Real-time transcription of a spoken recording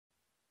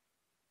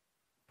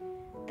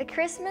The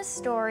Christmas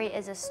story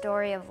is a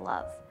story of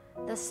love.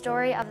 The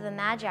story of the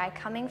Magi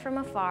coming from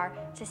afar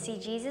to see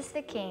Jesus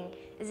the King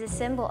is a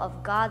symbol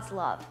of God's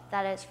love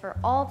that is for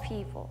all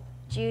people,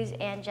 Jews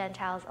and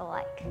Gentiles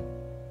alike.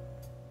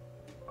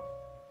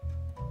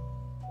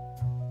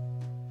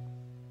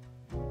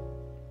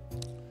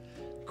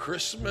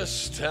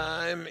 Christmas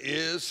time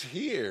is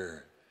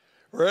here.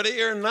 Ready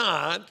or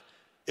not,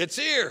 it's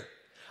here.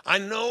 I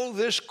know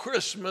this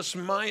Christmas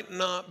might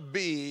not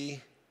be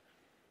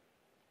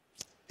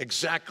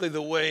exactly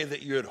the way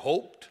that you had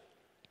hoped.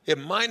 It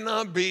might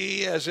not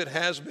be as it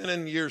has been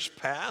in years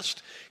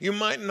past. You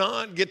might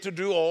not get to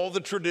do all the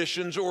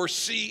traditions or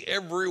see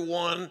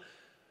everyone.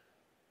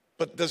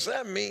 But does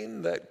that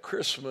mean that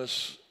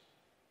Christmas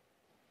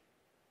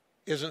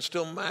isn't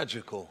still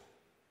magical?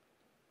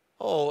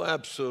 Oh,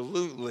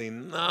 absolutely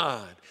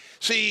not.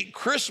 See,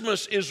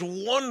 Christmas is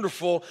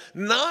wonderful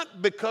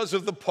not because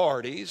of the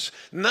parties,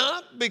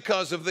 not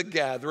because of the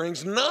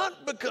gatherings,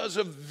 not because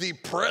of the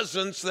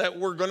presents that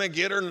we're going to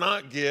get or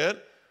not get.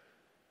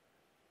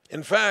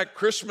 In fact,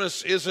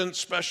 Christmas isn't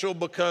special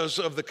because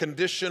of the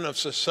condition of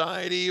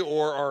society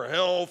or our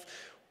health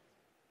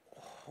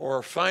or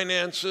our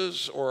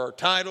finances or our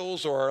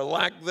titles or our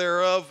lack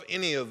thereof,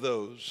 any of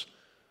those.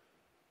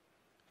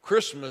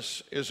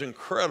 Christmas is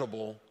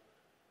incredible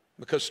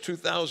because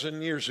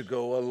 2,000 years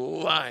ago, a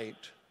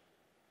light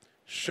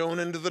shone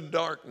into the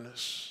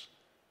darkness.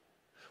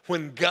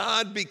 When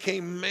God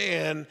became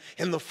man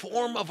in the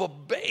form of a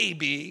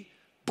baby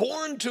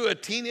born to a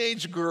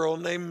teenage girl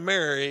named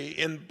Mary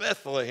in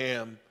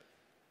Bethlehem.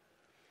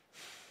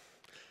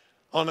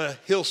 On a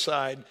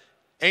hillside,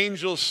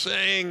 angels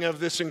sang of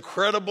this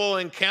incredible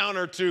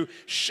encounter to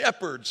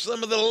shepherds,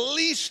 some of the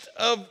least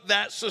of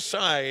that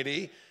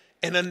society,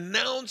 and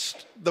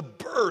announced the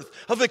birth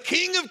of the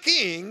King of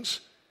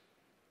Kings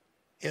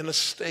in a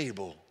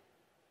stable.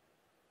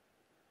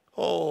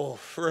 Oh,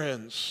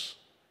 friends,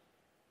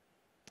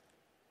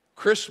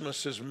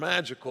 Christmas is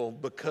magical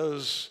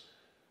because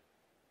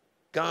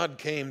God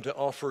came to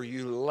offer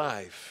you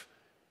life,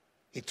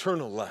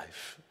 eternal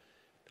life,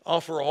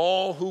 offer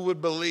all who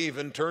would believe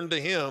and turn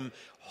to Him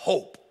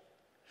hope.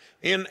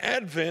 In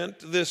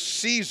Advent, this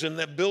season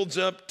that builds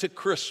up to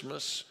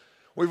Christmas,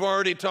 we've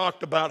already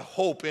talked about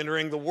hope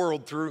entering the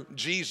world through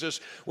Jesus.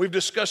 We've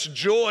discussed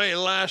joy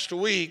last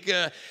week,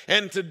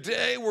 and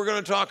today we're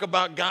going to talk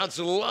about God's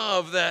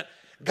love, that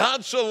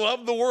God so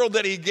loved the world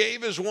that He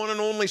gave His one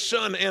and only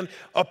Son. And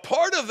a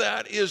part of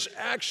that is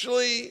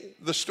actually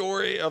the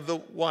story of the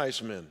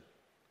wise men.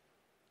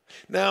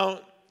 Now,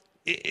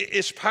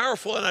 it's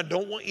powerful, and I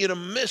don't want you to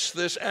miss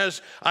this.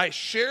 As I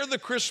share the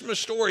Christmas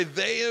story,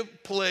 they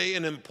play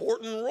an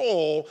important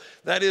role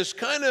that is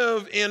kind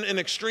of in an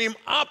extreme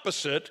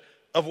opposite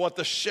of what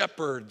the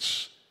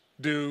shepherds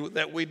do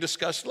that we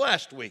discussed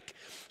last week.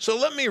 So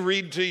let me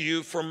read to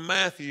you from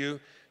Matthew.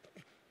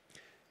 It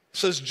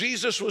says,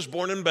 Jesus was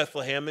born in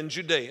Bethlehem in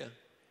Judea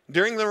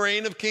during the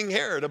reign of King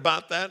Herod.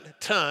 About that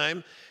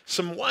time,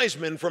 some wise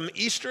men from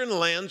eastern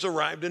lands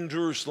arrived in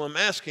Jerusalem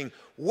asking,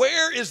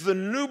 "Where is the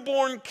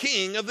newborn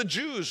King of the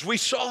Jews? We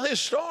saw his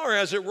star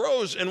as it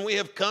rose, and we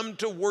have come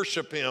to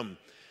worship him."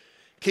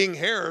 King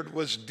Herod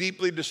was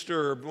deeply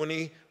disturbed when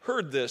he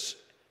heard this,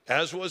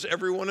 as was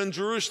everyone in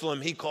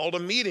Jerusalem. He called a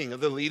meeting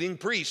of the leading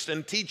priests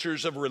and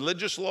teachers of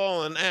religious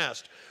law and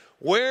asked,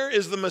 "Where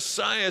is the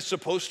Messiah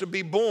supposed to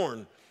be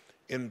born?"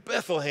 "In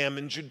Bethlehem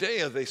in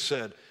Judea," they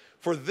said,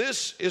 "for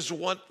this is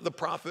what the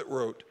prophet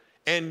wrote.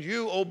 And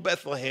you, O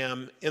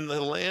Bethlehem, in the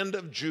land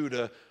of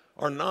Judah,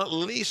 are not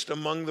least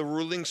among the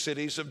ruling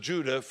cities of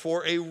Judah,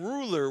 for a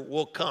ruler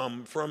will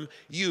come from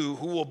you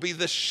who will be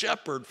the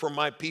shepherd for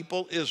my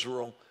people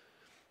Israel."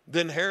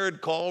 Then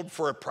Herod called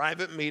for a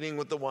private meeting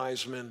with the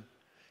wise men,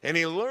 and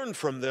he learned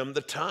from them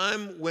the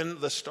time when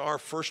the star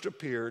first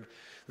appeared.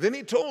 Then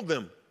he told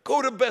them,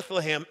 "Go to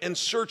Bethlehem and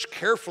search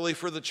carefully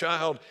for the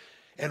child.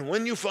 And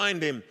when you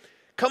find him,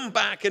 come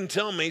back and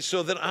tell me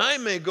so that I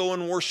may go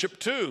and worship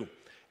too."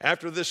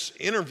 After this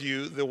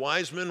interview, the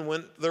wise men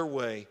went their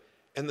way,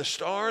 and the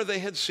star they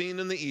had seen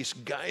in the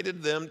east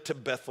guided them to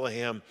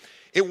Bethlehem.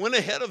 It went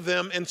ahead of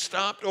them and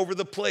stopped over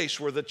the place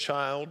where the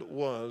child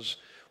was.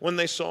 When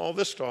they saw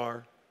the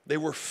star, they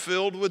were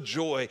filled with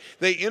joy.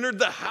 They entered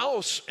the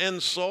house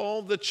and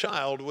saw the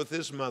child with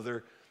his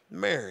mother,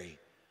 Mary,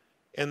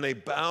 and they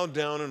bowed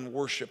down and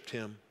worshiped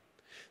him.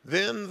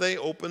 Then they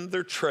opened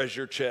their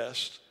treasure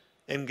chest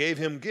and gave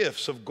him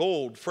gifts of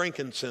gold,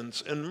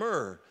 frankincense, and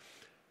myrrh.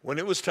 When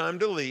it was time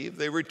to leave,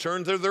 they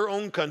returned to their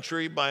own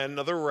country by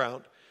another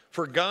route,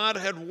 for God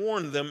had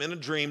warned them in a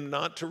dream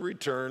not to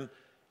return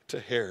to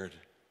Herod.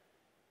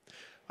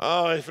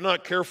 If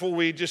not careful,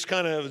 we just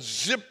kind of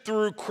zip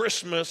through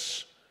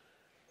Christmas.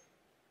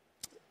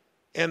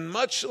 And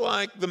much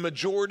like the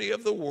majority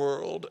of the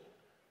world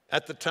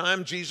at the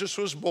time Jesus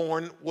was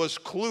born was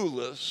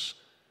clueless,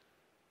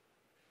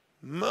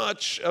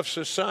 much of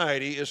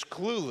society is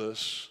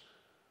clueless,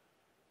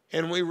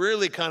 and we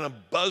really kind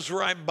of buzz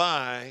right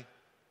by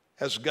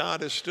as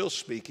God is still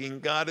speaking,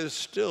 God is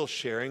still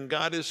sharing,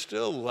 God is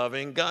still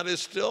loving, God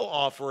is still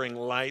offering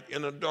light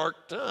in a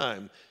dark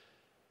time.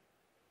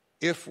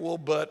 if we'll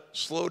but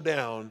slow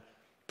down,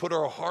 put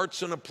our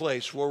hearts in a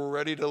place where we're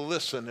ready to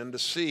listen and to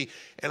see.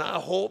 And I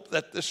hope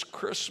that this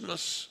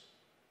Christmas,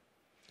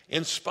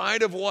 in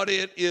spite of what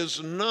it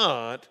is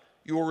not,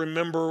 you'll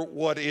remember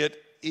what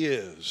it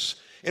is.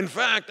 In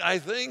fact, I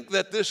think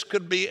that this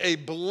could be a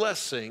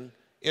blessing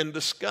in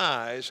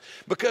disguise,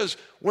 because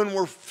when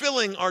we're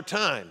filling our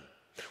time,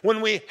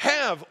 when we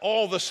have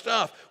all the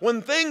stuff,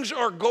 when things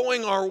are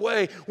going our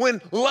way,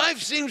 when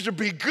life seems to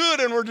be good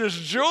and we're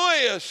just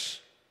joyous,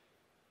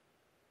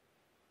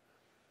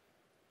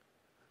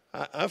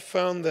 I've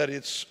found that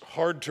it's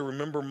hard to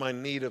remember my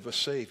need of a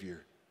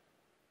Savior.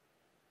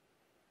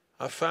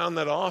 I've found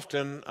that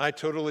often I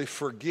totally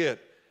forget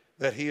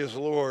that He is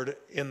Lord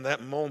in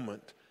that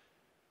moment,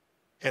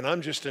 and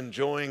I'm just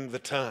enjoying the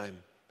time.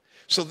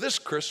 So this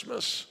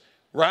Christmas,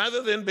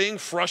 rather than being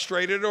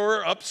frustrated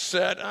or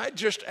upset, I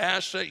just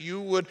ask that you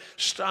would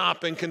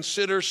stop and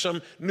consider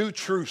some new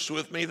truths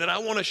with me that I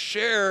want to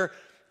share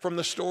from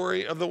the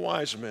story of the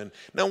wise men.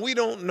 Now, we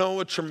don't know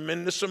a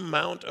tremendous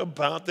amount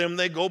about them.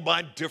 They go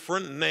by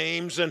different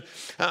names, and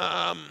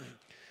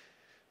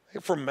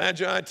from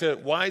Magi to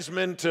wise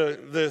men to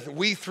the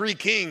We Three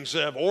Kings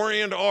of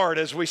Orient art,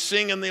 as we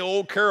sing in the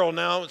old carol.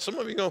 Now, some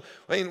of you go,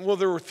 well,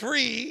 there were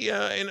three,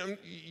 and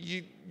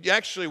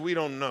actually, we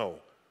don't know.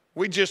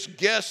 We just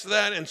guessed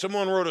that, and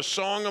someone wrote a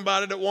song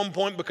about it at one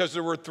point because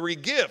there were three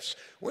gifts.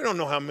 We don't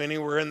know how many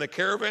were in the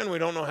caravan. We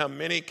don't know how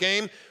many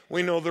came.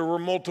 We know there were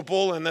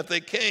multiple and that they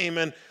came.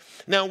 And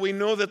now we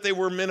know that they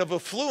were men of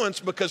affluence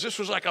because this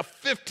was like a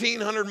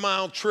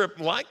 1,500-mile trip,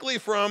 likely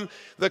from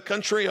the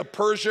country of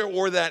Persia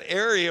or that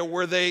area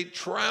where they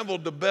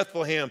traveled to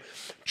Bethlehem.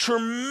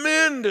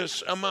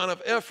 Tremendous amount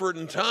of effort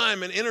and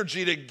time and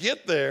energy to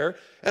get there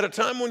at a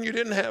time when you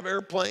didn't have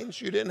airplanes,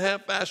 you didn't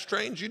have fast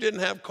trains, you didn't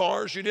have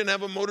cars, you didn't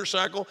have a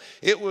motorcycle.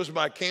 It was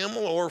by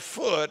camel or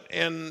foot,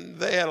 and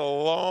they had a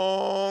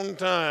long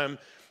time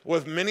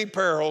with many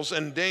perils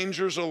and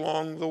dangers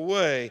along the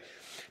way.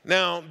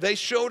 Now, they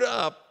showed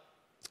up,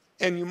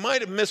 and you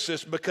might have missed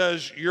this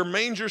because your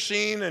manger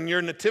scene and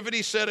your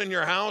nativity set in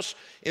your house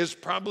is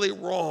probably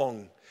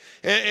wrong.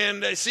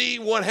 And see,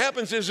 what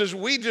happens is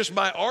we just,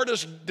 by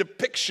artist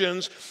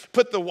depictions,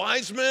 put the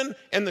wise men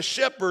and the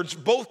shepherds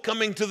both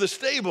coming to the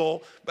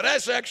stable, but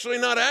that's actually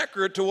not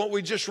accurate to what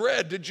we just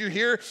read. Did you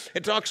hear?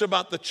 It talks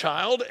about the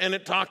child, and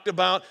it talked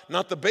about,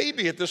 not the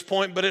baby at this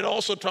point, but it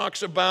also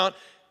talks about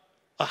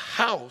a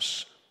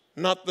house,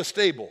 not the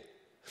stable.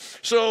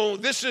 So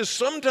this is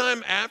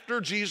sometime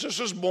after Jesus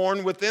was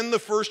born, within the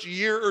first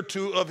year or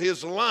two of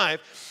his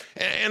life.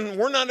 And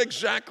we're not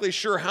exactly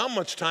sure how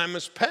much time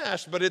has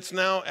passed, but it's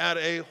now at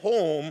a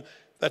home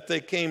that they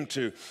came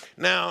to.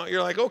 Now,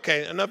 you're like,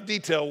 okay, enough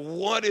detail.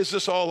 What is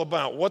this all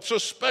about? What's so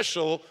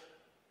special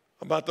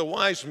about the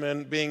wise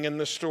men being in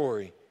the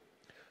story?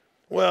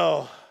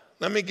 Well,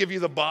 let me give you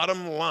the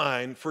bottom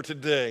line for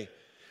today.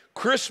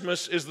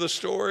 Christmas is the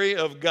story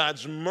of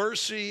God's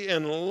mercy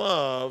and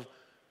love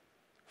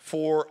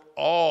for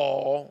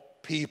all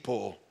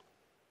people.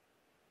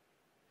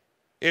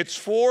 It's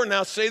for,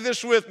 now say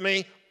this with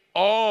me,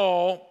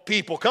 all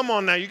people. Come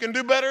on now, you can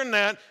do better than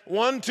that.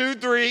 1, 2,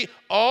 3,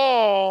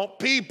 all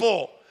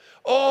people.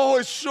 Oh,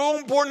 it's so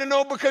important to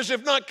know, because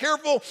if not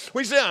careful,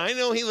 we say, I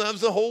know He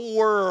loves the whole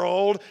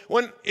world.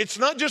 When it's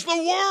not just the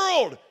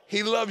world,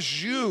 He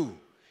loves you.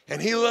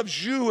 And He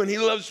loves you, and He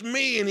loves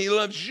me, and He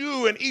loves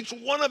you, and each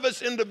one of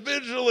us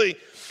individually.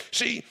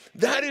 See,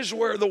 that is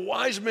where the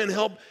wise men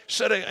help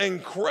set an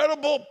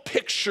incredible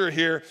picture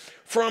here.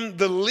 From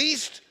the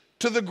least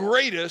to the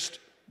greatest,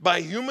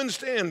 by human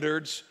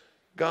standards,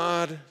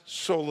 God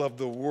so loved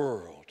the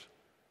world.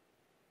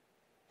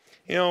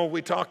 You know,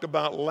 we talked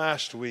about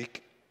last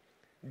week,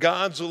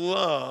 God's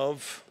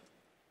love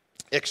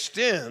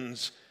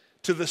extends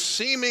to the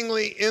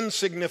seemingly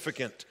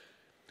insignificant.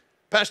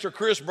 Pastor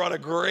Chris brought a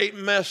great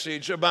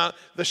message about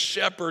the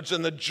shepherds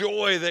and the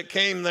joy that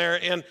came there.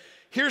 And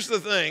here's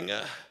the thing.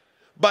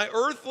 By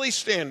earthly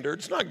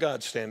standards, not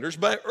God's standards,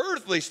 by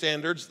earthly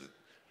standards,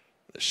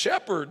 the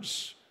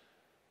shepherds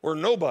were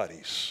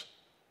nobodies.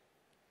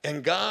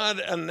 And God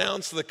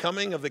announced the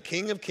coming of the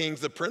King of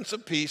Kings, the Prince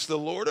of Peace, the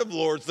Lord of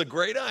Lords, the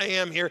great I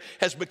Am here,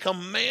 has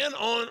become man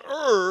on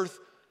earth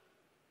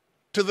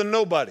to the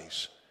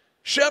nobodies.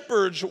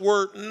 Shepherds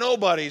were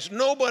nobodies.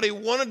 Nobody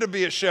wanted to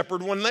be a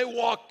shepherd. When they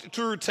walked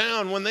through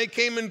town, when they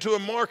came into a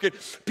market,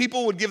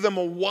 people would give them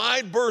a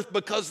wide berth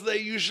because they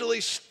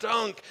usually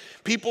stunk.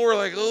 People were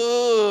like,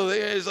 oh,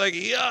 it's like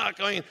yuck.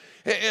 I mean,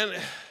 and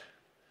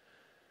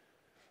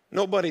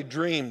nobody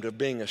dreamed of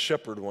being a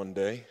shepherd one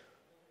day.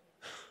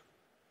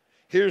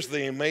 Here's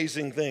the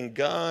amazing thing.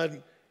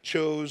 God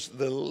chose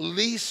the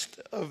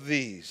least of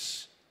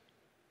these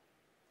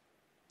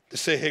to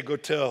say, hey, go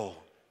tell,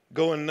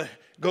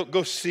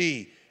 go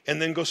see,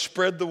 and then go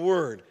spread the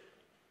word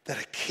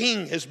that a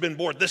king has been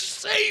born. The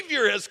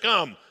Savior has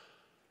come.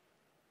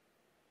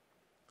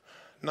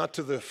 Not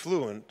to the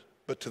affluent,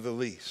 but to the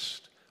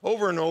least.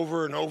 Over and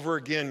over and over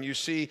again, you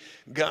see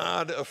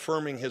God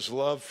affirming His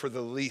love for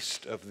the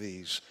least of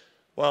these.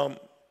 Well,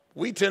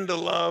 we tend to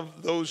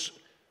love those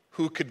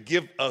who could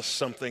give us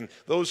something,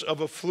 those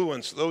of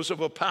affluence, those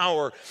of a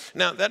power.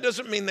 Now, that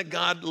doesn't mean that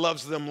God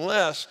loves them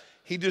less.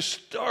 He just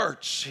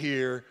starts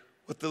here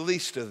with the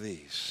least of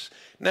these.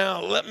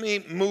 Now, let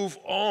me move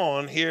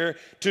on here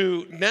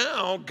to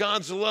now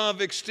God's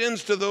love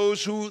extends to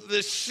those who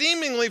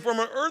seemingly from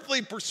an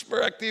earthly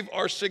perspective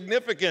are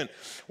significant.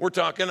 We're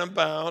talking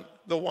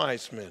about the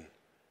wise men.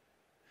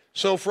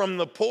 So from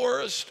the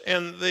poorest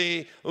and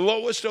the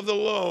lowest of the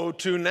low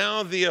to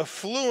now the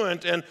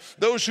affluent and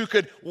those who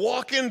could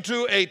walk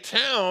into a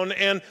town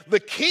and the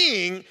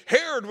king,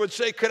 Herod, would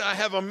say, could I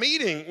have a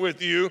meeting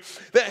with you,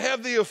 that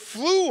have the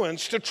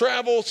affluence to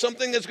travel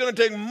something that's going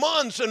to take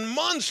months and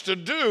months to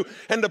do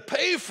and to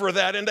pay for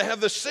that and to have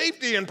the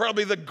safety and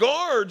probably the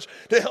guards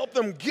to help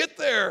them get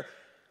there.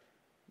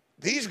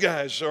 These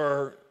guys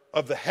are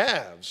of the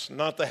haves,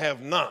 not the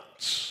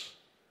have-nots.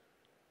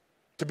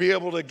 To be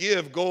able to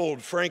give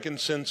gold,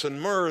 frankincense,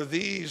 and myrrh,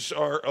 these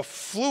are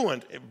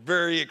affluent,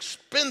 very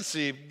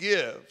expensive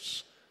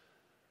gifts.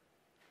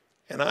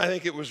 And I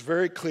think it was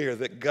very clear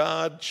that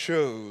God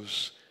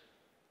chose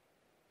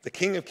the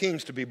King of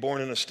Kings to be born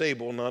in a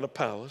stable, not a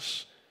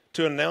palace,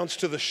 to announce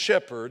to the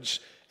shepherds,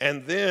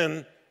 and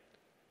then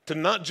to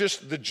not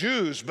just the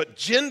Jews, but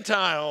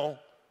Gentile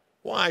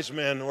wise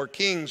men or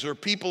kings or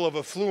people of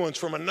affluence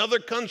from another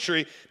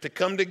country to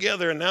come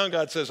together. And now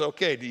God says,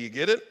 okay, do you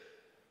get it?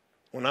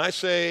 When I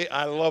say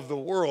I love the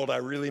world, I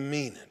really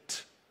mean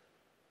it.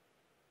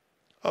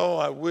 Oh,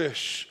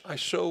 I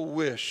so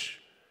wish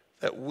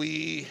that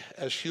we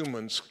as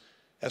humans,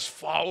 as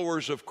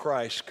followers of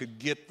Christ, could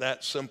get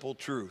that simple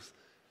truth.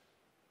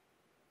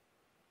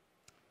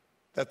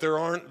 That there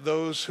aren't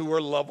those who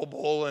are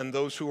lovable and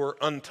those who are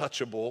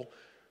untouchable,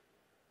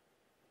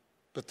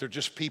 but they're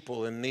just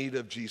people in need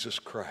of Jesus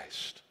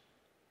Christ.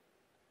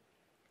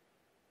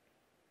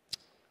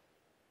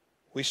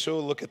 We so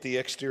look at the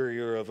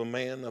exterior of a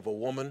man, of a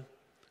woman.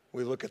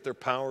 We look at their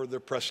power, their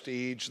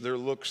prestige, their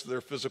looks,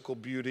 their physical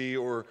beauty,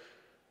 or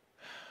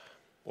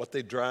what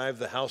they drive,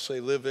 the house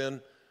they live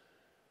in.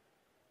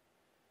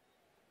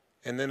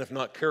 And then if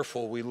not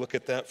careful, we look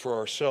at that for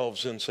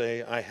ourselves and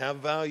say, I have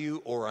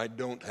value or I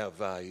don't have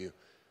value.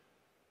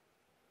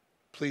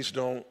 Please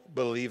don't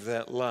believe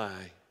that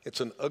lie.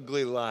 It's an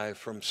ugly lie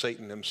from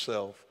Satan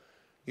himself.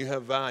 You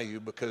have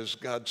value because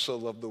God so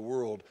loved the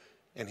world.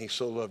 And he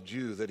so loved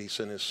you that he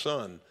sent his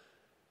son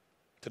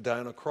to die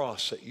on a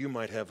cross that you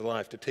might have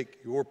life, to take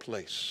your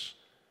place.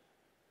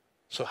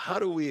 So how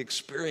do we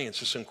experience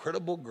this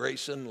incredible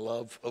grace and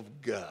love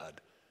of God?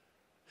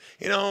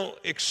 You know,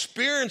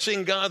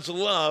 experiencing God's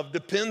love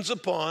depends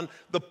upon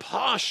the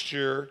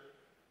posture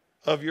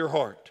of your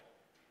heart.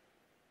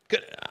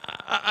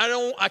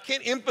 I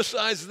can't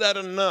emphasize that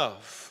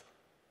enough.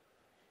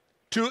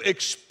 To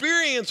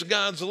experience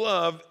God's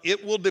love,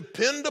 it will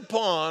depend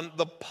upon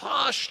the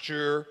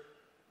posture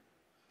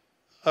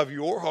of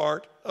your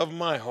heart, of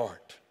my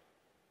heart.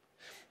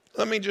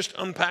 Let me just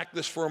unpack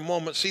this for a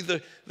moment. See,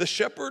 the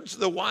shepherds,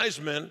 the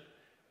wise men,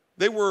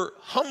 they were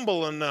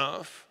humble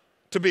enough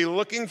to be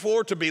looking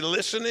for, to be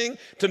listening,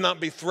 to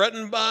not be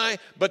threatened by,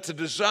 but to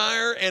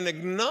desire and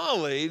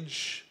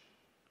acknowledge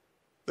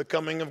the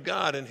coming of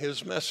God and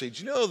his message.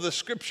 You know, the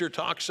scripture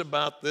talks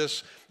about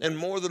this in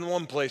more than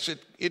one place.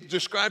 It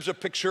describes a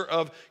picture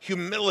of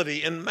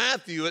humility. In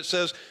Matthew, it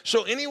says,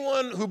 so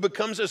anyone who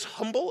becomes as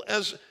humble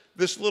as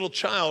this little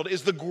child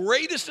is the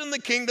greatest in the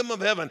kingdom of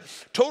heaven.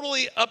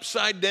 Totally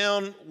upside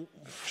down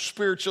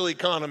spiritual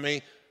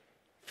economy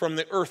from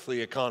the earthly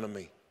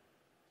economy.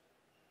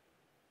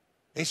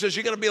 He says,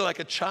 you got to be like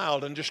a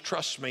child and just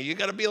trust me. You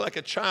got to be like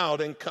a child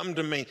and come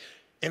to me.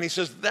 And he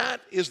says,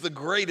 that is the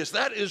greatest.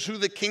 That is who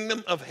the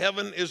kingdom of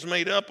heaven is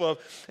made up of.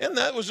 And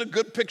that was a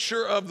good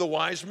picture of the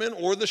wise men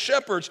or the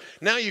shepherds.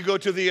 Now you go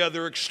to the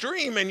other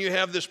extreme and you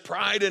have this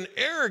pride and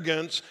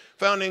arrogance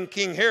found in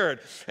King Herod.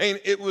 And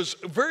it was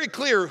very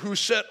clear who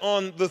sat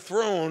on the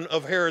throne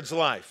of Herod's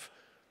life.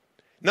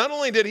 Not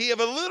only did he have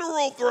a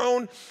literal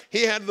throne,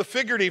 he had the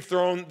figurative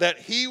throne that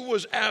he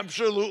was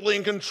absolutely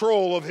in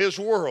control of his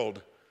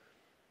world.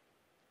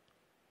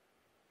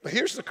 But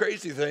here's the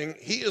crazy thing.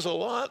 He is a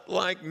lot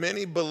like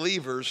many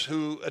believers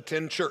who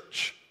attend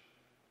church.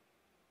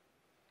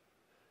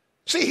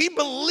 See, he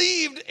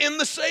believed in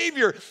the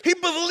Savior. He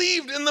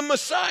believed in the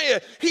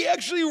Messiah. He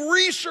actually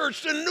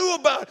researched and knew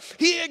about it.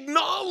 He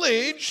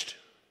acknowledged,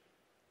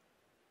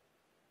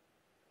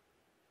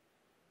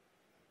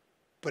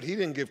 but he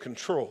didn't give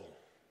control.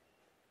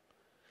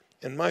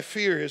 And my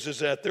fear is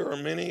that there are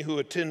many who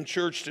attend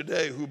church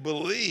today who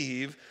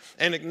believe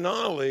and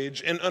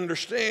acknowledge and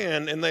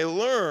understand and they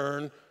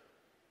learn,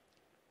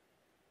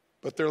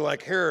 but they're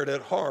like Herod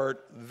at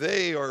heart.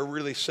 They are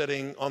really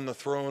sitting on the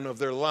throne of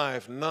their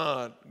life,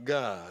 not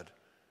God.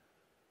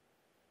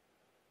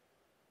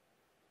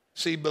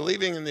 See,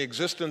 believing in the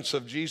existence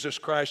of Jesus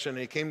Christ and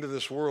he came to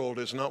this world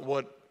is not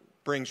what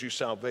brings you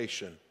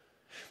salvation.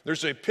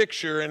 There's a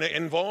picture, and it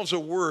involves a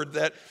word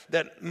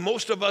that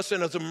most of us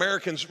and as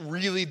Americans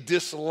really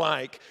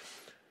dislike.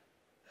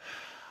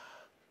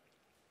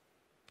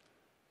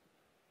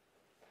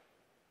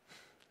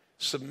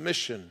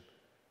 Submission.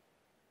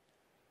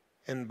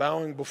 and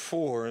bowing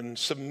before and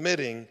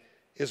submitting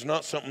is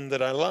not something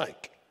that I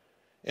like.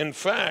 In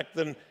fact,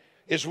 then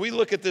as we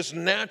look at this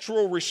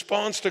natural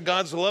response to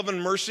God's love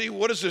and mercy,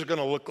 what is this going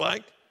to look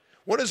like?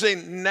 What is a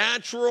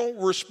natural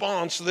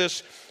response,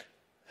 this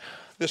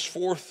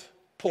fourth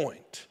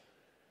point?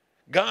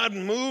 God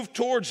moved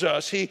towards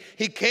us. He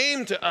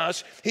came to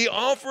us. He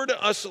offered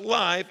us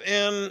life.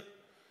 And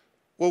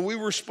will we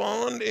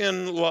respond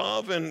in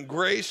love and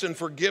grace and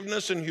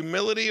forgiveness and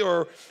humility,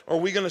 or are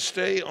we going to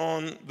stay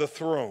on the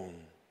throne?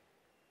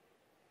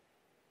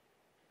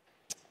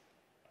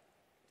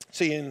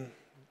 See,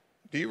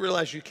 do you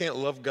realize you can't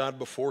love God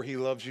before he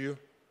loves you?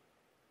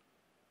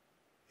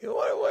 You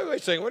know, wait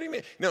a second, what do you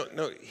mean?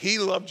 No, he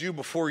loved you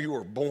before you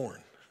were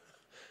born.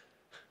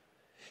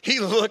 He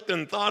looked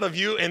and thought of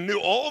you and knew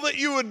all that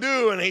you would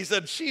do, and he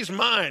said, she's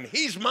mine,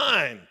 he's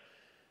mine.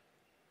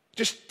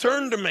 Just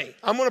turn to me.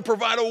 I'm going to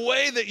provide a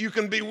way that you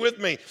can be with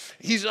me.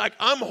 He's like,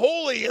 I'm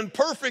holy and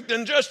perfect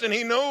and just, and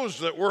he knows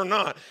that we're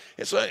not.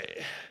 It's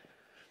like,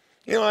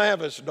 you know, I have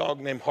this dog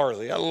named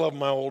Harley. I love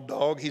my old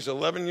dog. He's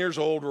 11 years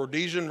old,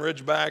 Rhodesian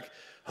Ridgeback,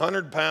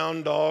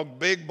 100-pound dog,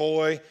 big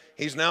boy.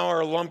 He's now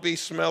our lumpy,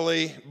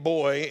 smelly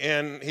boy,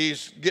 and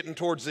he's getting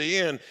towards the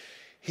end.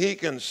 He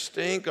can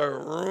stink a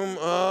room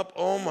up.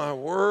 Oh, my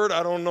word.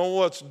 I don't know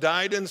what's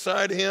died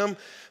inside him,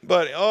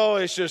 but, oh,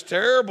 it's just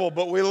terrible.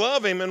 But we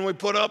love him, and we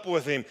put up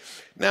with him.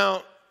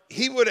 Now,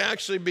 he would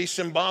actually be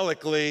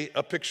symbolically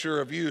a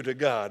picture of you to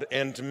God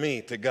and to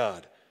me to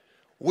God.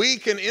 We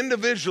can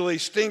individually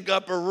stink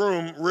up a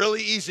room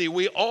really easy.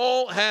 We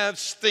all have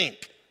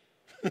stink.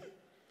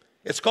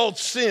 It's called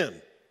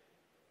sin.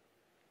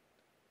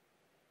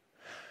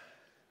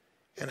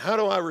 And how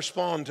do I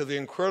respond to the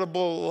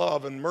incredible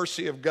love and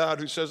mercy of God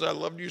who says, I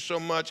loved you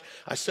so much,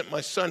 I sent my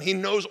son. He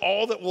knows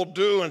all that we'll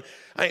do, and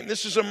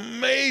this is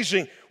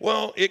amazing.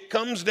 Well, it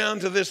comes down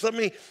to this. Let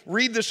me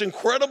read this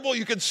incredible.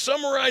 You could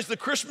summarize the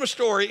Christmas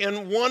story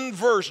in one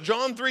verse,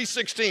 John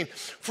 3:16.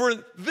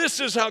 For this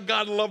is how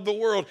God loved the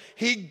world.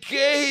 He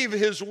gave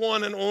his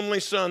one and only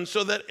son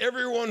so that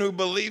everyone who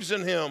believes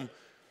in him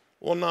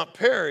will not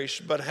perish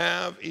but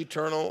have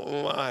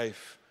eternal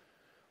life.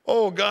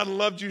 Oh, God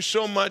loved you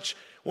so much.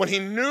 When he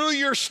knew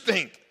your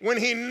stink, when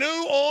he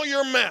knew all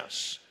your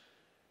mess,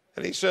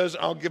 and he says,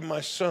 I'll give my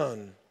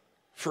son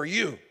for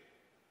you.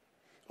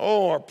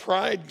 Oh, our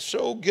pride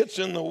so gets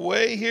in the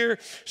way here.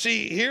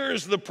 See,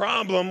 here's the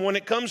problem. When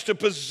it comes to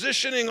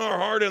positioning our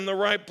heart in the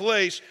right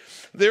place,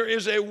 there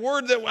is a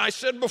word that I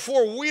said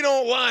before we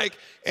don't like,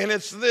 and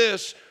it's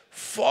this: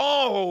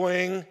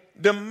 following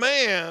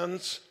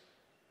demands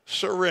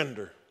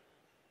surrender.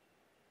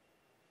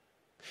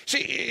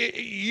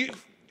 See,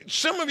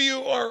 some of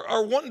you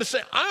are wanting to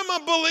say, I'm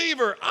a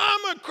believer,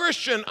 I'm a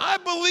Christian, I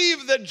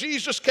believe that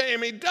Jesus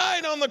came, he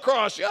died on the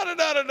cross, yada,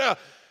 yada, yada.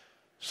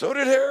 So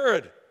did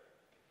Herod.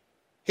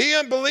 He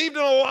had believed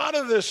in a lot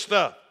of this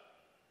stuff.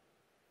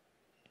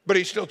 But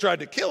he still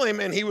tried to kill him,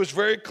 and he was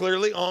very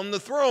clearly on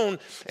the throne.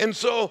 And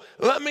so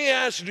let me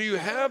ask, do you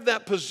have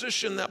that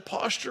position, that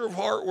posture of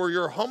heart where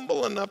you're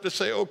humble enough to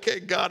say, okay,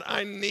 God,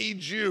 I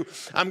need you.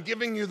 I'm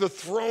giving you the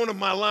throne of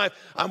my life.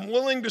 I'm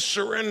willing to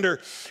surrender.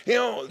 You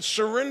know,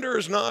 surrender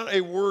is not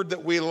a word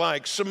that we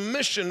like.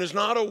 Submission is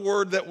not a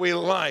word that we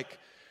like.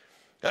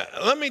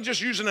 Let me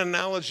just use an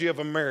analogy of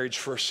a marriage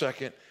for a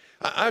second.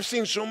 I've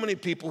seen so many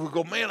people who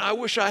go, man, I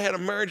wish I had a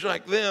marriage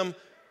like them.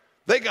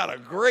 They got a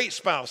great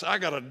spouse. I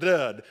got a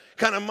dud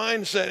kind of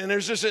mindset. And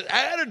there's this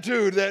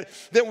attitude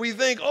that we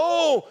think,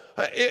 oh,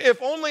 if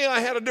only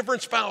I had a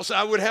different spouse,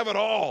 I would have it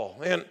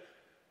all. And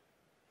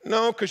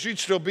no, because you'd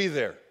still be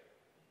there.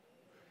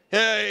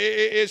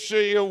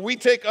 We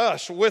take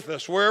us with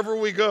us wherever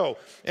we go.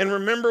 And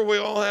remember, we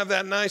all have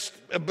that nice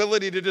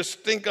ability to just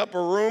stink up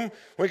a room.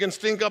 We can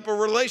stink up a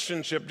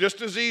relationship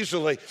just as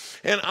easily.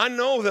 And I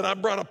know that I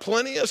brought a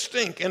plenty of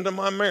stink into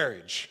my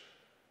marriage.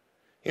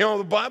 You know,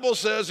 the Bible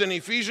says in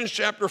Ephesians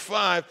chapter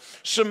 5,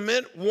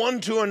 submit one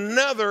to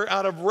another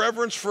out of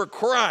reverence for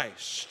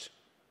Christ.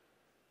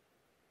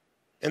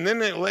 And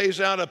then it lays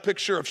out a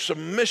picture of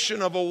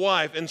submission of a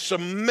wife and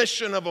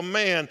submission of a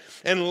man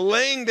and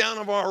laying down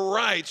of our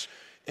rights.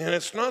 And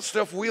it's not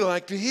stuff we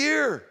like to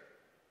hear.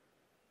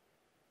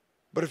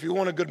 But if you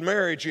want a good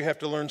marriage, you have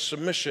to learn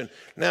submission.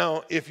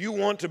 Now, if you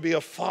want to be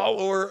a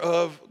follower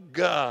of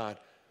God,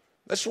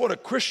 that's what a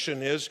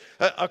Christian is,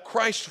 a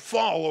Christ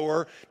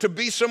follower. To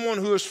be someone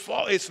who is,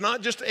 it's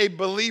not just a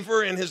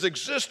believer in his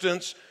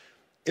existence.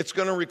 It's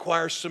going to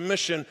require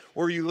submission,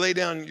 where you lay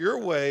down your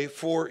way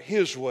for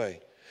his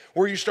way,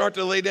 where you start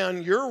to lay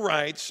down your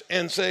rights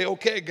and say,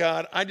 okay,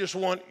 God, I just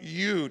want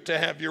you to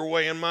have your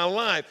way in my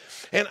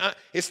life. And I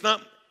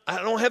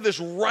don't have this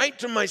right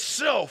to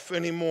myself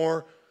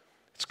anymore.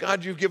 It's,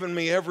 God, you've given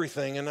me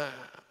everything, and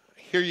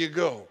here you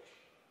go.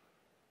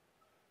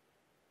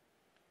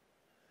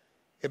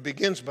 It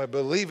begins by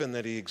believing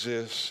that he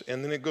exists,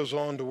 and then it goes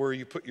on to where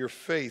you put your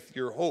faith,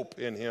 your hope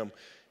in him,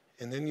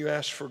 and then you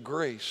ask for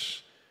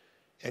grace,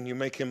 and you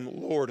make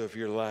him Lord of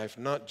your life,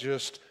 not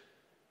just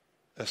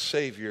a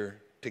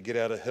Savior to get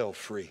out of hell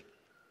free.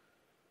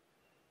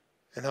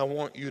 And I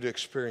want you to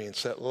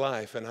experience that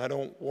life. And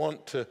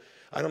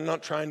I'm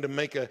not trying to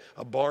make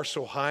a bar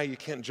so high you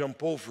can't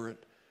jump over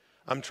it.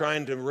 I'm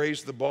trying to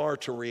raise the bar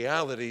to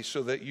reality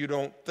so that you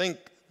don't think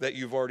that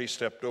you've already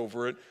stepped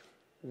over it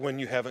when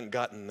you haven't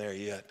gotten there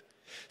yet.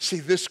 See,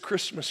 this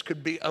Christmas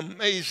could be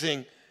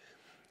amazing.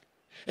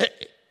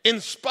 In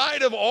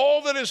spite of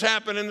all that has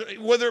happened,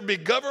 whether it be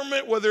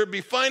government, whether it be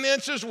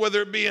finances,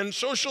 whether it be in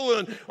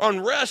social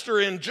unrest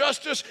or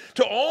injustice,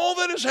 to all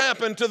that has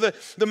happened, to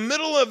the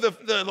middle of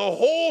the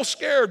whole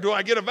scare, do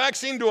I get a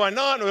vaccine, do I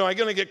not, am I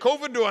going to get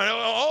COVID, do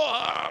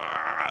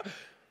I,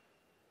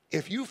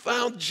 if you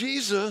found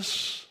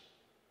Jesus,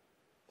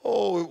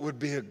 it would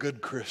be a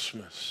good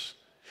Christmas.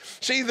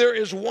 See, there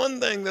is one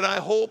thing that I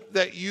hope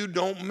that you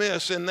don't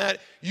miss, and that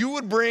you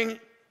would bring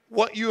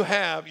what you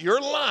have,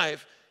 your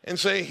life, and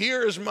say,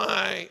 here is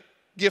my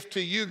gift to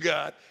you,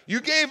 God.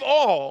 You gave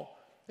all.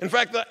 In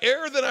fact, the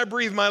air that I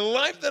breathe, my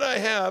life that I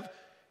have,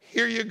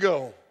 here you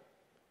go.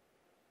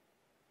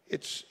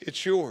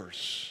 It's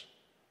yours.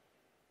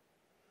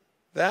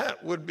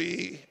 That would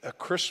be a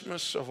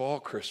Christmas of all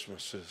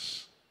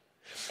Christmases.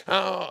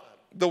 The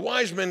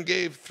wise men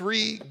gave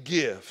 3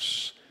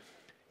 gifts.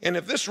 And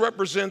if this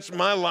represents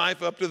my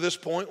life up to this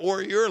point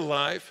or your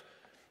life,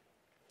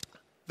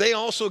 they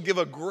also give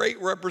a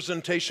great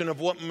representation of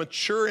what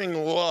maturing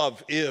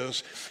love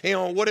is,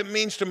 what it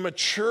means to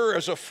mature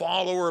as a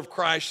follower of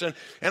Christ. And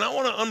I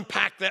want to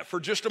unpack that for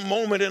just a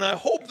moment, and I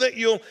hope that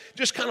you'll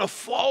just kind of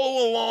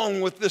follow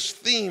along with this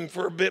theme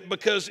for a bit,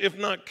 because if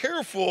not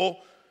careful,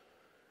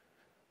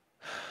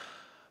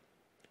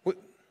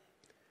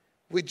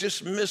 we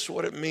just miss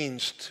what it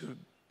means to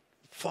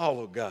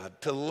follow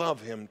God, to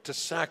love Him, to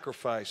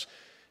sacrifice.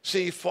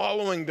 See,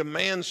 following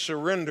demands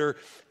surrender,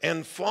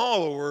 and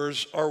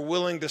followers are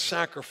willing to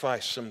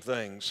sacrifice some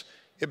things.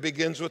 It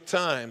begins with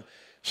time.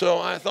 So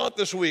I thought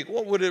this week,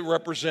 what would it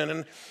represent?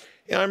 And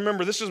I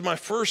remember this is my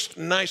first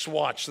nice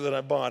watch that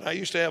I bought. I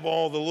used to have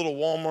all the little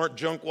Walmart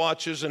junk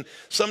watches, and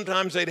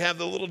sometimes they'd have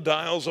the little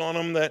dials on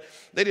them that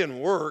they didn't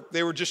work.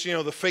 They were just,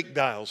 the fake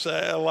dials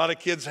a lot of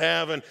kids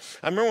have. And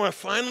I remember when I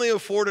finally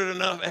afforded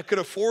enough, I could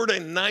afford a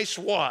nice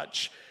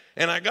watch.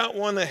 And I got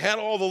one that had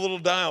all the little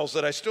dials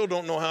that I still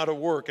don't know how to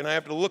work. And I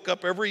have to look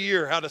up every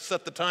year how to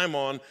set the time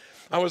on.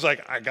 I was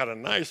like, I got a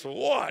nice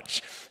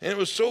watch. And it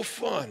was so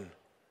fun.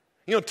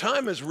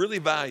 Time is really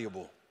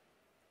valuable.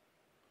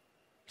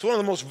 It's one of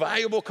the most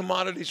valuable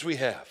commodities we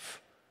have.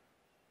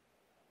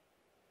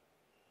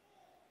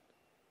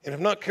 And if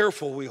not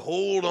careful, we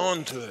hold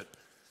on to it.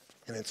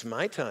 And it's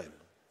my time.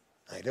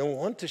 I don't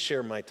want to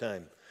share my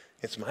time.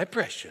 It's my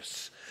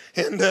precious.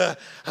 And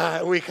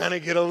we kind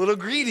of get a little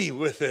greedy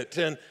with it.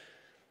 And,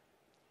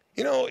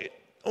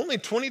 only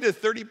 20 to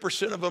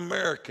 30% of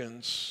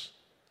Americans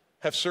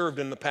have served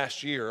in the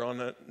past year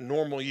on a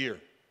normal year.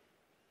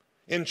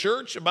 In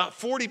church, about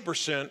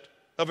 40%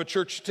 of a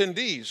church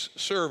attendees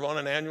serve on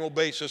an annual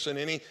basis in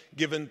any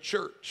given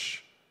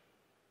church.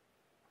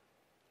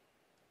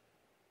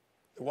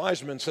 The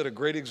wise men set a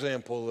great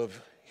example of,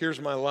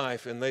 here's my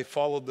life, and they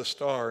followed the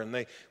star, and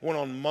they went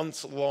on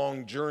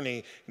months-long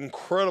journey,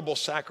 incredible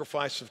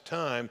sacrifice of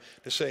time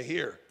to say,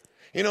 here.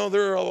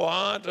 There are a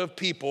lot of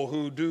people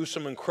who do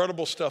some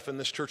incredible stuff in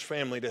this church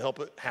family to help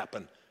it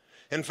happen.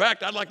 In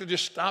fact, I'd like to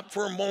just stop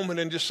for a moment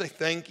and just say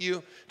thank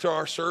you to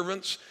our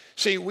servants.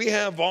 See, we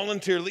have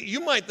volunteer.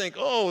 You might think,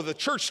 the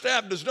church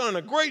staff has done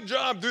a great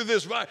job through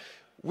this.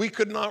 We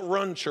could not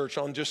run church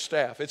on just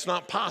staff. It's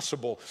not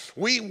possible.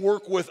 We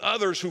work with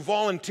others who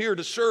volunteer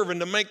to serve and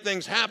to make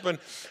things happen.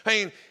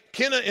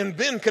 Kenna and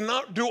Ben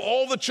cannot do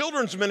all the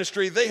children's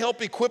ministry. They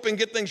help equip and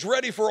get things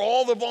ready for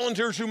all the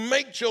volunteers who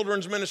make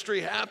children's ministry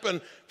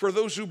happen, for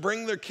those who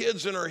bring their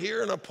kids and are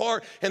here and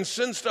apart and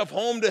send stuff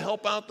home to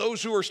help out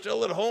those who are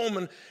still at home.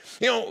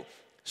 And,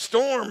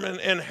 Storm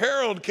and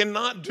Harold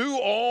cannot do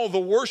all the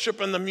worship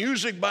and the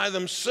music by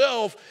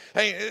themselves.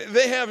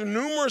 They have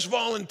numerous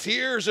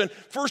volunteers. And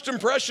First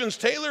Impressions,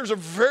 Taylor's a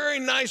very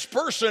nice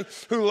person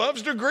who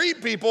loves to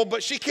greet people,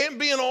 but she can't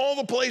be in all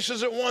the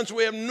places at once.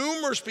 We have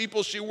numerous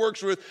people she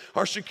works with,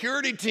 our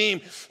security team,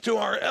 to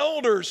our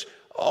elders.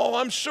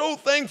 I'm so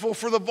thankful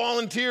for the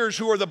volunteers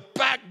who are the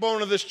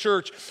backbone of this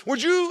church.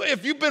 Would you,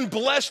 if you've been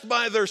blessed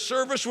by their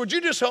service, would you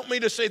just help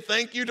me to say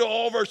thank you to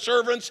all of our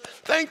servants?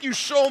 Thank you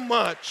so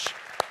much.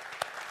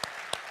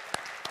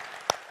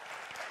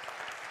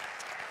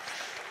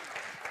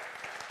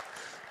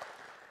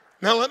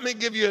 Now, let me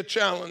give you a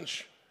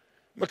challenge,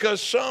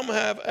 because some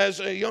have,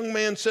 as a young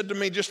man said to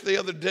me just the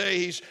other day,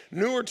 he's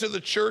newer to the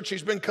church,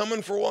 he's been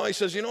coming for a while. He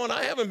says,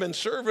 I haven't been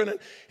serving,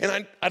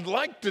 and I'd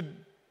like to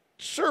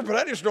serve, but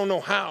I just don't know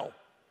how.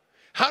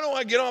 How do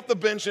I get off the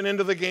bench and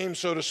into the game,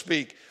 so to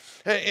speak?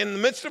 In the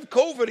midst of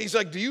COVID, he's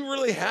like, do you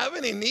really have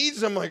any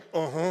needs? I'm like,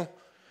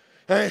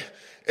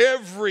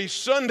 Every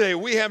Sunday,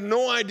 we have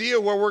no idea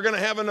where we're going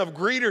to have enough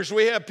greeters.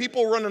 We have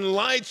people running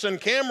lights and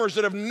cameras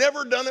that have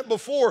never done it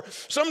before.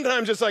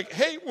 Sometimes it's like,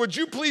 hey, would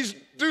you please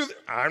do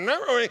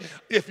that?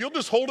 If you'll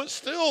just hold it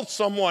still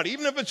somewhat,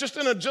 even if it's just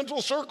in a gentle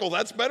circle,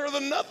 that's better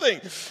than nothing.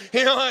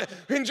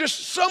 And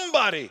just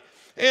somebody.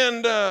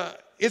 And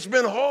it's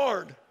been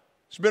hard.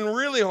 It's been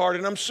really hard,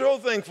 and I'm so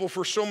thankful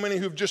for so many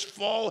who've just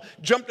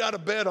jumped out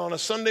of bed on a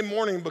Sunday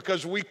morning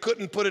because we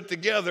couldn't put it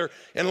together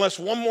unless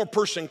one more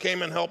person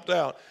came and helped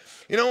out.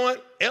 You know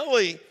what?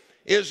 Ellie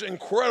is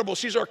incredible.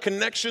 She's our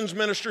connections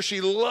minister.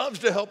 She loves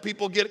to help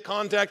people get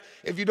contact.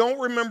 If you don't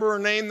remember her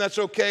name, that's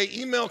okay.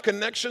 Email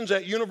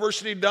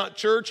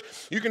connections@university.church.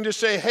 You can just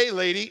say, hey,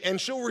 lady, and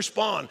she'll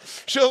respond.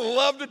 She'll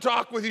love to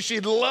talk with you.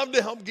 She'd love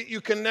to help get you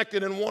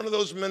connected in one of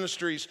those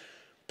ministries.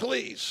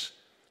 Please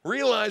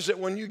realize that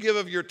when you give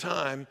of your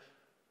time,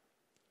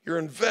 you're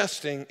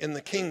investing in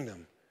the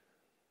kingdom.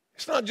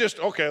 It's not just,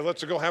 okay,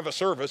 let's go have a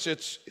service.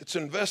 It's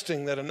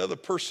investing that another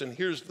person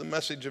hears the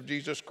message of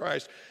Jesus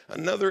Christ.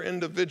 Another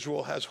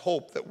individual has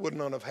hope that would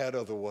not have had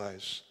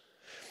otherwise.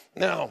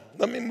 Now,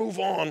 let me move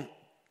on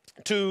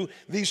to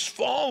these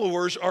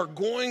followers are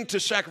going to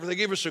sacrifice. They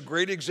gave us a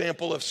great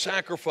example of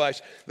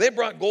sacrifice. They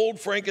brought gold,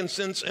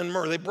 frankincense, and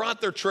myrrh. They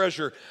brought their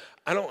treasure.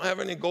 I don't have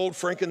any gold,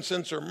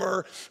 frankincense, or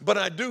myrrh, but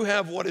I do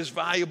have what is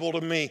valuable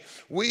to me.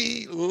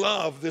 We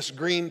love this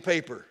green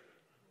paper.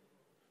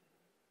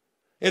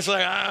 It's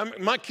like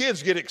my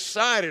kids get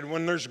excited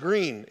when there's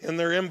green in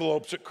their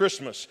envelopes at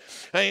Christmas.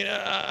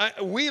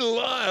 We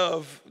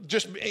love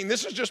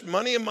this is just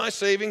money in my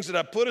savings that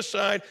I put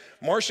aside.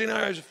 Marcy and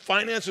I's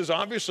finances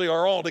obviously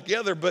are all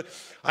together, but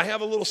I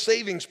have a little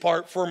savings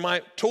part for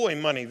my toy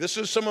money. This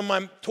is some of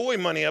my toy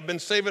money I've been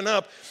saving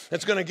up.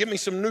 It's going to give me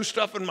some new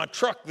stuff in my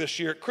truck this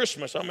year at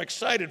Christmas. I'm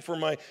excited for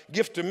my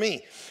gift to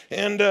me.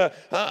 And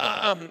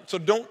so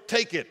don't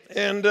take it.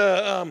 And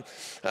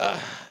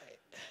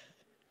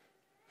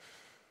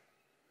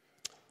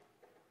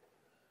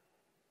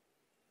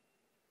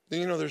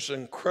you know, there's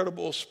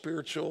incredible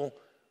spiritual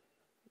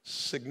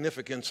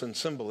significance and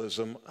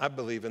symbolism, I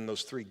believe, in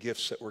those three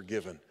gifts that were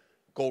given: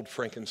 gold,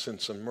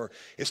 frankincense, and myrrh.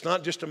 It's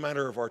not just a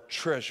matter of our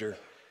treasure.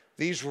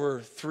 These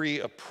were three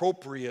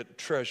appropriate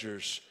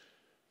treasures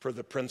for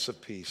the Prince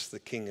of Peace, the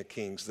King of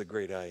Kings, the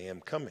great I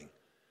Am coming.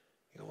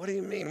 You know, what do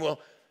you mean?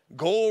 Well,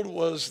 gold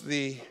was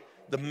the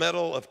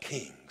metal of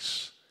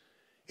kings.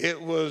 It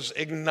was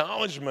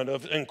acknowledgement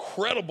of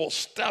incredible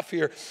stuff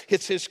here.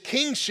 It's his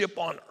kingship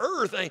on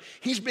earth.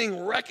 He's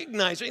being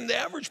recognized. The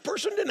average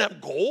person didn't have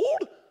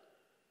gold.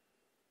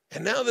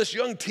 And now this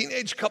young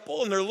teenage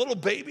couple and their little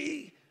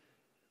baby,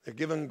 they're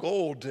given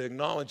gold to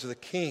acknowledge the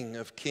King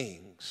of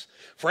Kings.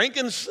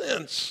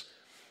 Frankincense,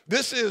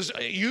 this is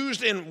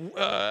used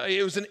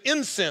it was an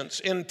incense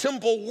in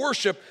temple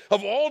worship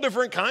of all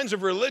different kinds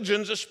of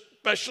religions,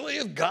 especially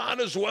of God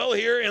as well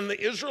here, and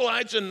the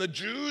Israelites and the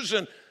Jews,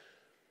 and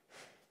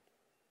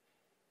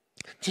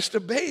just a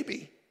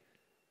baby.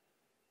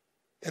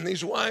 And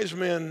these wise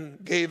men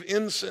gave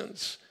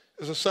incense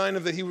as a sign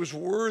of that he was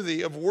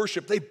worthy of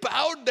worship. They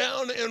bowed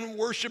down and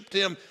worshiped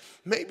him.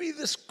 Maybe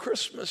this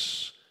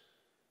Christmas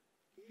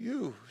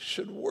you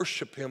should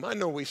worship him. I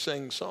know we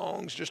sang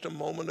songs just a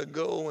moment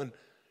ago, and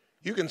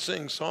you can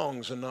sing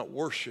songs and not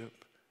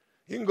worship.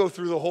 You can go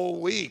through the whole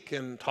week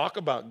and talk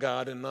about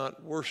God and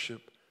not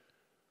worship.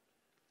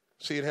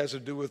 See, it has to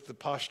do with the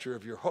posture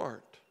of your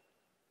heart.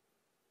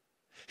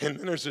 And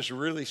then there's this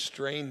really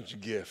strange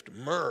gift,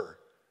 myrrh.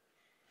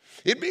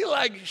 It'd be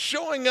like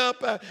showing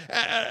up at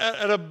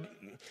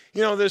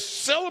this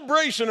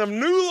celebration of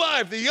new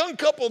life. The young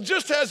couple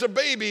just has a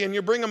baby and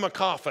you bring them a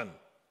coffin.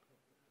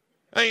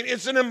 I mean,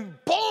 it's an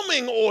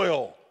embalming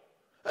oil.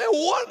 I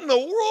mean, what in the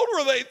world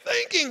were they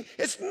thinking?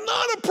 It's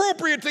not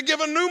appropriate to give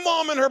a new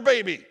mom and her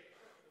baby.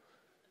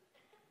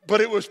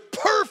 But it was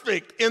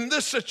perfect in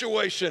this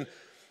situation,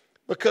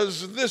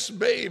 because this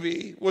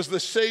baby was the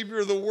Savior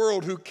of the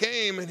world who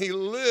came and he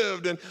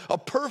lived in a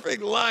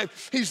perfect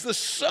life. He's the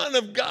Son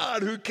of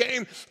God who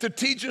came to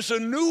teach us a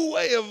new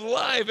way of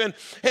life.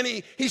 And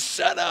he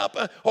set up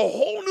a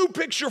whole new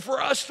picture for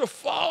us to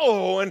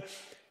follow. And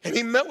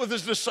he met with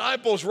his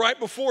disciples right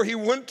before he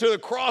went to the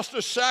cross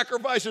to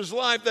sacrifice his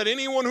life, that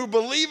anyone who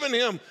believed in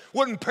him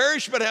wouldn't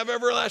perish but have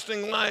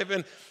everlasting life.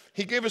 And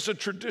he gave us a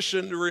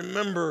tradition to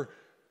remember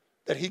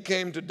that he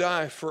came to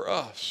die for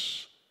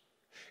us.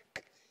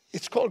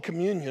 It's called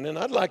communion, and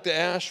I'd like to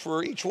ask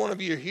for each one of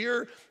you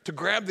here to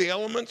grab the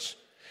elements.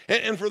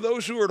 And for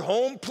those who are at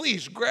home,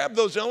 please grab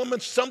those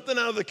elements, something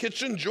out of the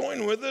kitchen,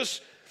 join with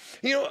us.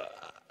 You know,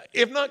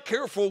 if not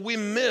careful, we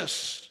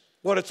miss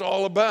what it's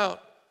all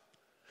about.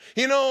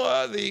 You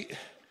know,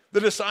 the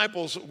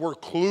disciples were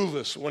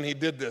clueless when he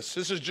did this.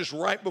 This is just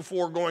right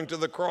before going to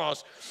the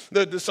cross.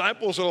 The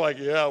disciples are like,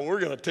 yeah, we're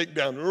going to take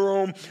down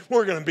Rome.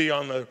 We're going to be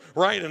on the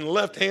right and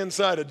left-hand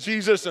side of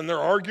Jesus, and they're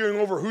arguing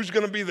over who's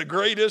going to be the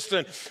greatest,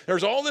 and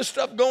there's all this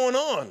stuff going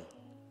on.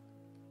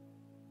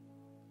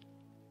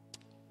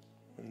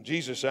 And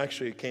Jesus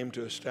actually came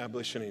to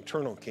establish an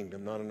eternal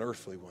kingdom, not an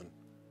earthly one.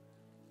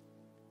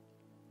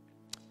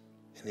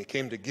 And he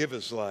came to give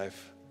his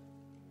life,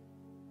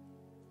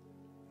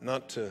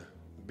 not to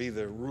be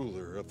the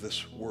ruler of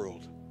this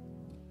world.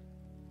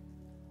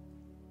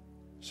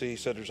 See, he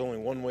said there's only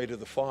one way to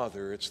the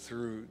Father. It's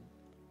through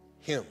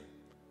him.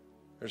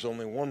 There's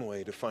only one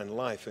way to find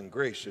life and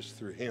grace. It's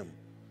through him.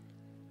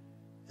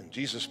 And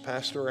Jesus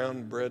passed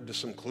around bread to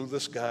some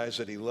clueless guys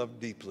that he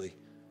loved deeply.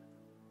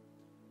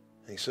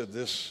 And he said,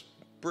 this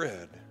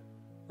bread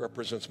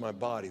represents my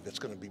body that's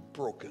going to be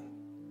broken.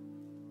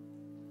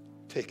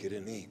 Take it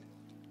and eat.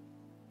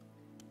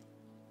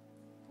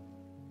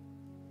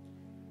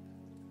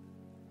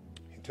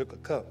 He took a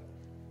cup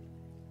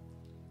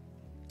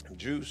of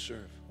juice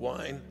or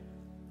wine,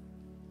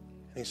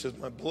 and he said,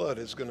 my blood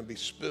is going to be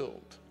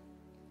spilled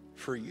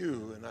for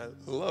you, and I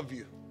love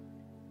you.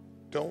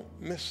 Don't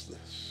miss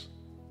this.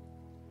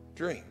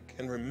 Drink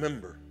and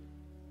remember.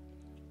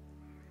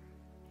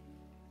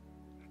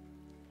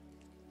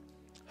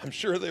 I'm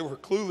sure they were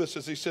clueless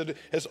as he said,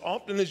 as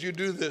often as you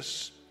do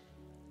this,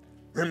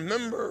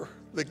 remember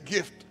the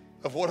gift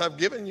of what I've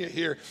given you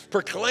here.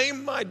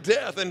 Proclaim my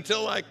death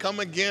until I come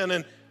again.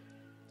 And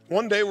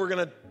one day we're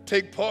going to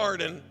take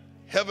part in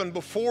heaven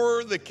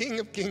before the King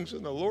of Kings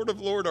and the Lord of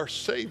Lords, our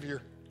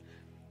Savior,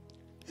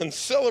 and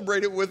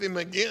celebrate it with him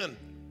again.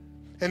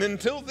 And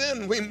until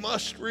then, we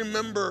must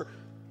remember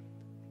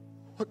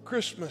what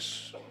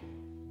Christmas,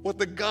 what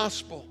the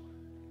gospel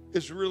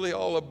is really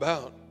all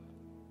about.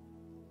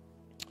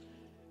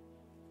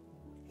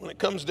 When it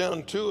comes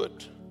down to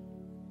it,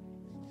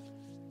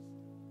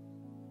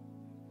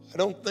 I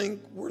don't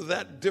think we're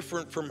that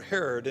different from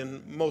Herod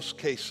in most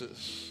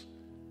cases.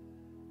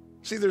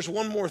 See, there's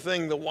one more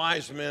thing the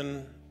wise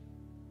men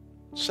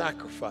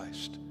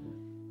sacrificed.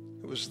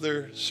 It was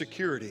their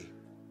security.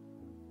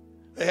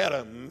 They had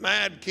a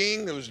mad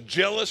king that was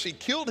jealous. He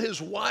killed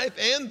his wife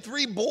and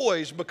 3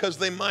 boys because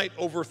they might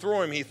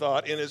overthrow him, he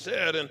thought, in his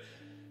head. And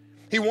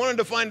he wanted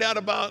to find out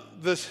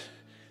about this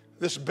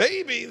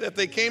baby that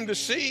they came to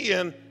see.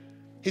 And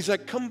he's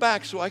like, come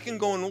back so I can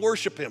go and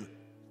worship him.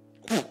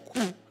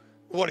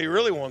 What he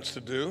really wants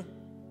to do.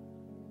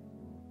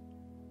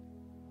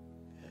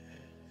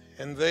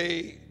 And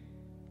they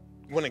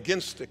went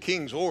against the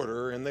king's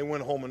order, and they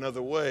went home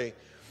another way.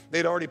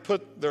 They'd already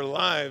put their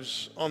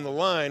lives on the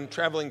line,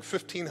 traveling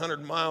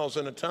 1,500 miles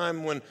in a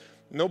time when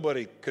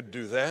nobody could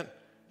do that.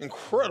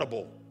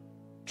 Incredible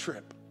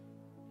trip.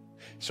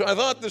 So I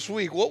thought this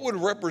week, what would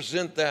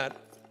represent that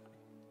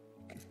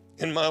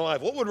in my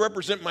life? What would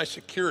represent my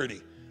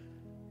security?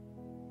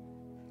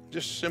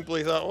 Just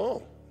simply thought,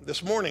 oh,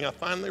 this morning I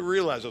finally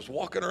realized I was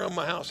walking around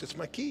my house. It's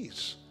my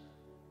keys.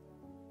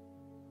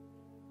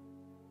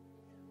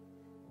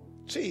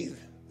 See, the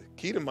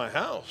key to my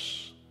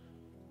house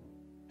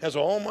has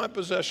all my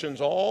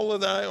possessions, all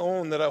that I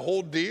own, that I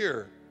hold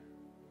dear.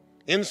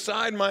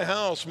 Inside my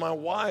house, my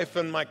wife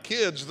and my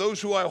kids,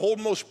 those who I hold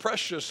most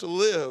precious,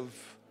 live.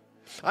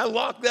 I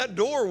lock that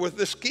door with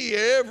this key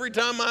every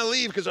time I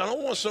leave because I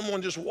don't want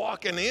someone just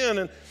walking in.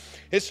 And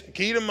it's the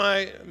key to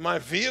my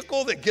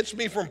vehicle that gets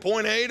me from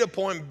point A to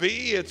point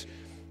B. It's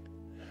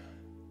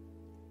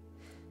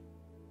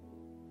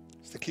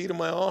the key to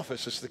my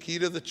office. It's the key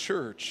to the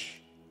church.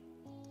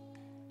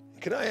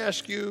 Can I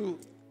ask you,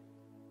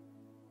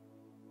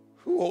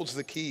 who holds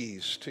the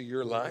keys to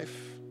your life?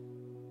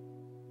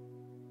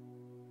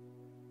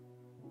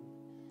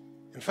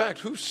 In fact,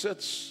 who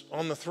sits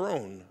on the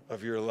throne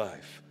of your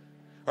life?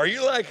 Are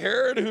you like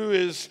Herod, who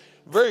is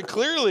very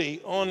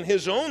clearly on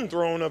his own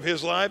throne of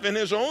his life in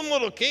his own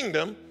little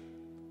kingdom?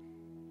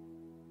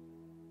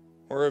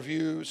 Or have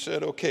you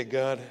said, okay,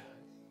 God,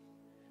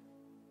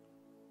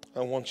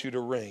 I want you to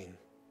reign?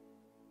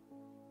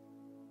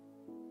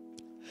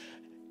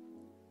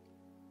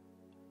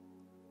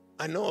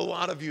 I know a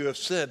lot of you have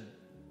said,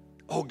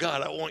 oh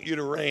God, I want you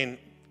to reign.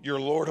 You're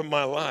Lord of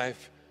my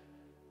life.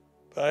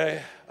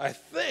 But I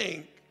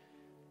think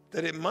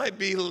that it might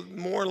be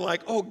more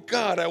like, oh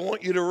God, I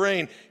want you to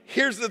reign.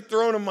 Here's the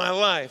throne of my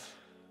life.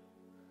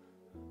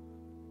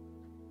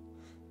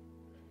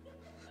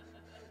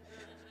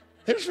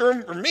 There's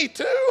room for me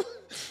too.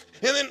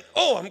 And then,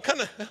 I'm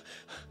kind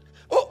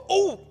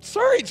of,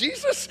 sorry,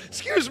 Jesus,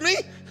 excuse me.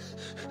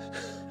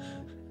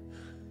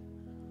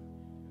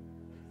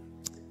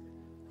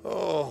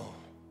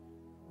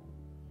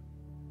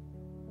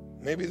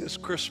 Maybe this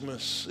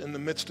Christmas, in the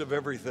midst of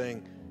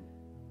everything,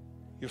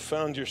 you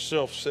found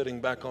yourself sitting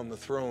back on the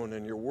throne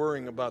and you're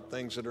worrying about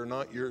things that are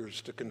not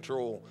yours to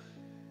control.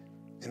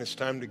 And it's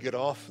time to get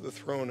off the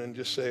throne and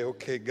just say,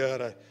 okay,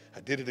 God, I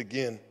did it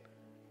again.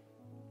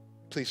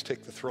 Please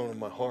take the throne of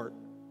my heart,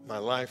 my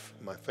life,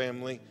 my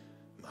family,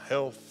 my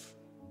health,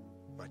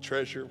 my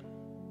treasure,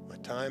 my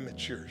time.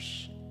 It's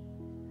yours.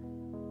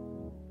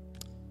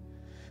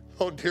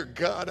 Oh, dear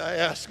God, I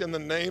ask in the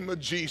name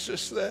of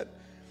Jesus that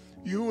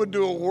you would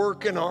do a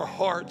work in our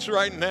hearts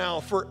right now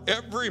for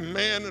every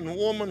man and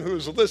woman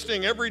who's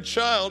listening, every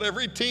child,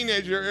 every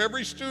teenager,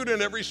 every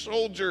student, every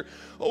soldier.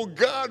 Oh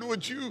God,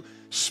 would you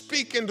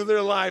speak into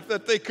their life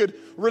that they could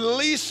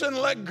release and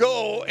let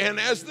go, and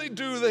as they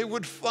do, they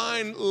would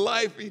find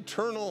life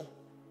eternal.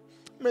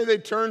 May they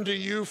turn to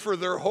you for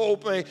their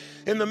hope. May,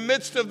 in the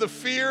midst of the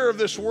fear of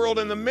this world,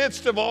 in the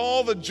midst of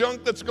all the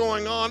junk that's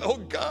going on, oh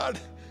God,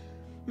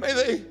 may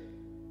they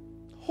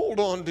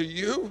hold on to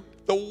you,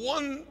 the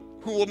one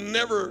who will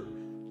never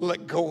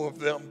let go of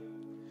them.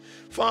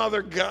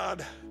 Father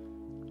God,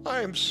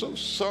 I am so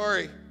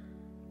sorry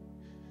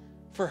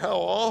for how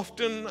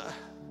often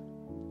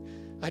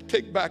I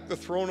take back the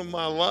throne of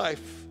my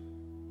life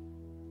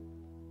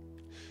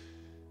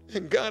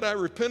And God, I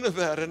repent of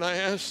that, and I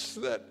ask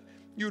that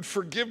you'd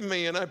forgive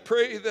me, and I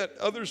pray that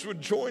others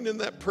would join in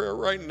that prayer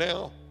right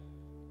now,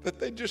 that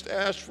they just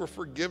ask for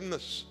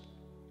forgiveness,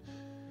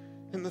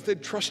 and that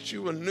they'd trust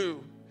you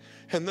anew,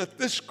 and that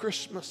this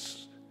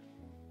Christmas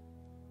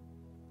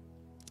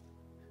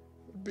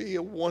would be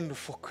a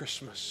wonderful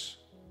Christmas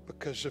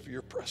because of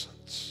your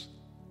presence.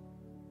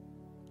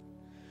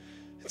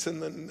 It's in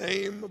the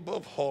name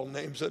above all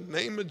names, the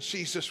name of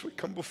Jesus, we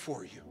come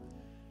before you.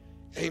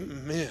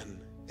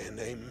 Amen and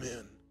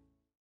amen.